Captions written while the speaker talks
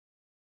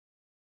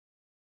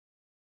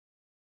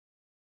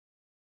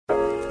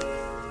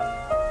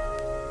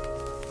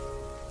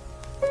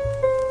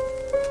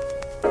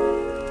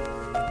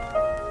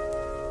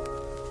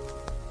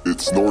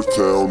Records,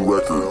 Northtown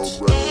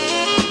Records.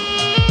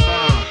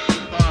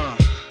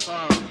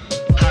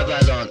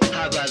 Abadonn,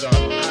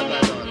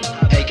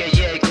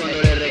 AKJ con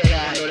RK.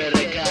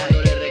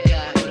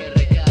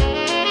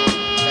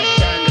 La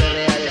sangre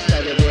real está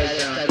de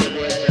vuelta.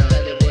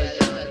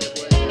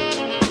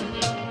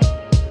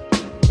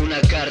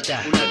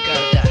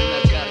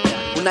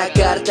 Una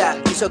carta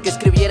hizo que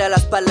escribiera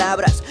las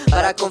palabras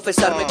para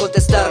confesarme,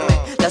 contestarme.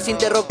 Las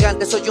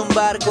interrogantes, soy un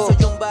barco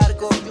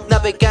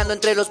navegando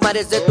entre los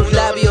mares de tus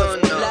labios.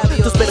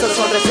 Tus besos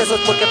son recesos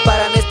porque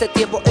paran este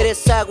tiempo.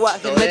 Eres agua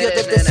en medio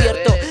del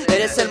desierto.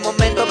 Eres el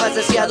momento más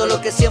deseado, lo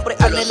que siempre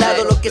he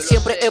anhelado, lo que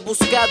siempre he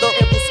buscado.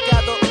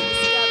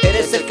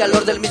 Eres el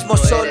calor del mismo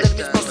sol.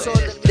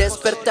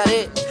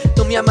 Despertaré,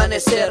 tú mi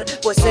amanecer,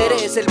 pues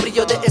eres el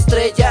brillo de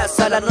estrellas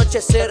al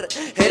anochecer.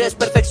 Eres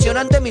perfección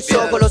ante mis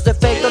ojos, los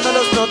defectos no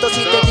los noto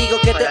si te digo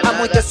que te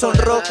amo y te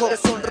sonrojo.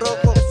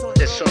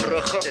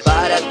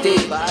 Para ti,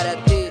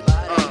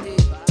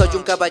 soy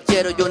un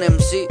caballero y un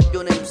MC.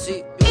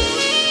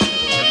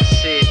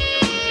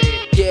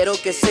 Quiero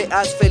que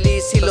seas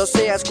feliz y lo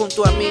seas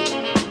junto a mí.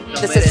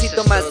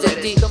 Necesito más de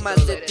ti.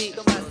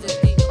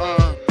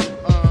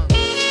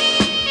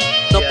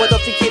 No puedo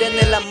fingir en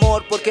el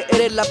amor porque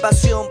eres la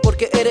pasión,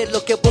 porque eres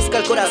lo que busca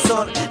el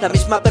corazón. La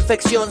misma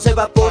perfección se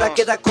evapora,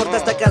 queda corta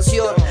esta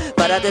canción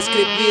para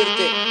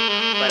describirte.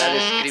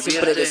 Es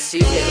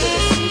impredecible.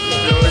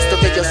 Esto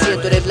que yo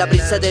siento, eres la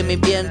brisa de mi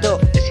viento.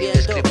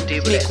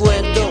 Mi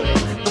cuento,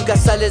 nunca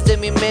sales de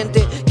mi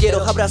mente.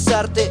 Quiero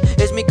abrazarte,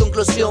 es mi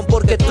conclusión,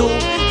 porque tú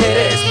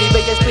eres mi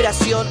bella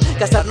inspiración.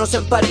 Casarnos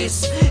en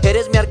París,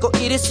 eres mi arco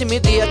iris y mi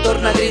día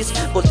torna gris.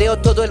 Volteo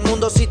todo el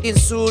mundo si te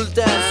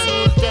insultas,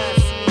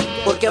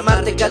 porque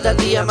amarte cada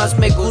día más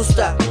me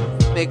gusta.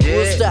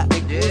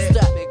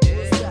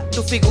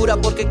 Tu figura,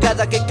 porque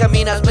cada que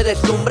caminas me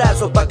deslumbras.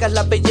 Opacas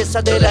la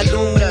belleza de la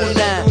luna.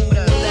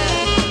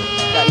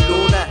 La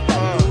luna.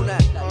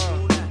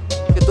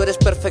 Que tú eres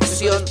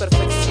perfección.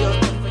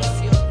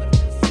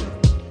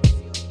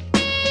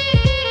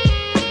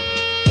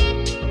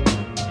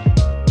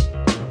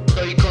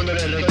 Soy Cóndor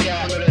RK.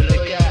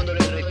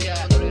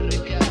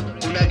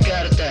 Una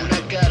carta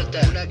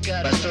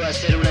pasó a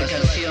ser una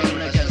canción.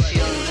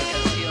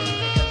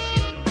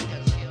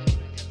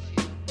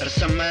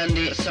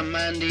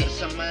 Samandi,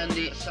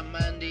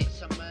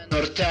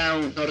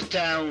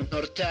 Northtown.